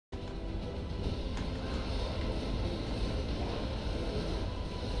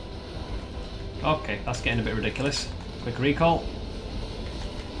Okay, that's getting a bit ridiculous. Quick recall.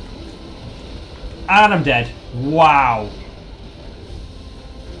 And I'm dead. Wow.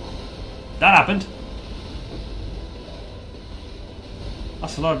 That happened.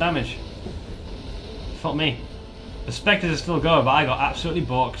 That's a lot of damage. Fuck me. The spectres are still going, but I got absolutely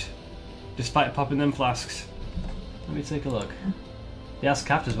balked. Despite popping them flasks. Let me take a look. Yeah, that's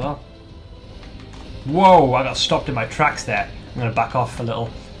capped as well. Whoa, I got stopped in my tracks there. I'm going to back off a little.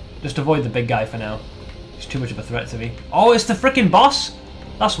 Just avoid the big guy for now. He's too much of a threat to me. Oh, it's the freaking boss?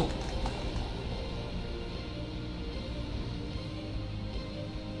 That's what...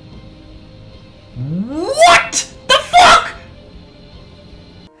 What the fuck?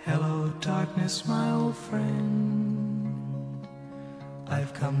 Hello, darkness, my old friend.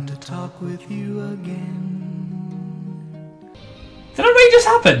 I've come to talk with you again. Did that really just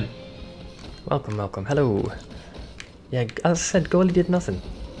happen? Welcome, welcome. Hello. Yeah, as I said, goalie did nothing.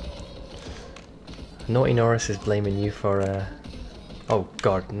 Naughty Norris is blaming you for, Oh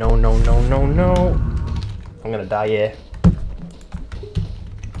god, no, no, no, no, no! I'm gonna die here.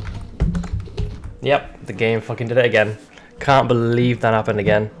 Yep, the game fucking did it again. Can't believe that happened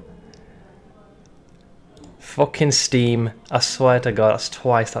again. Fucking Steam. I swear to god, that's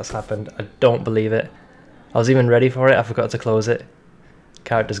twice that's happened. I don't believe it. I was even ready for it, I forgot to close it.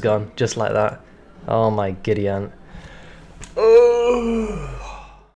 Character's gone, just like that. Oh my giddy aunt. Oh.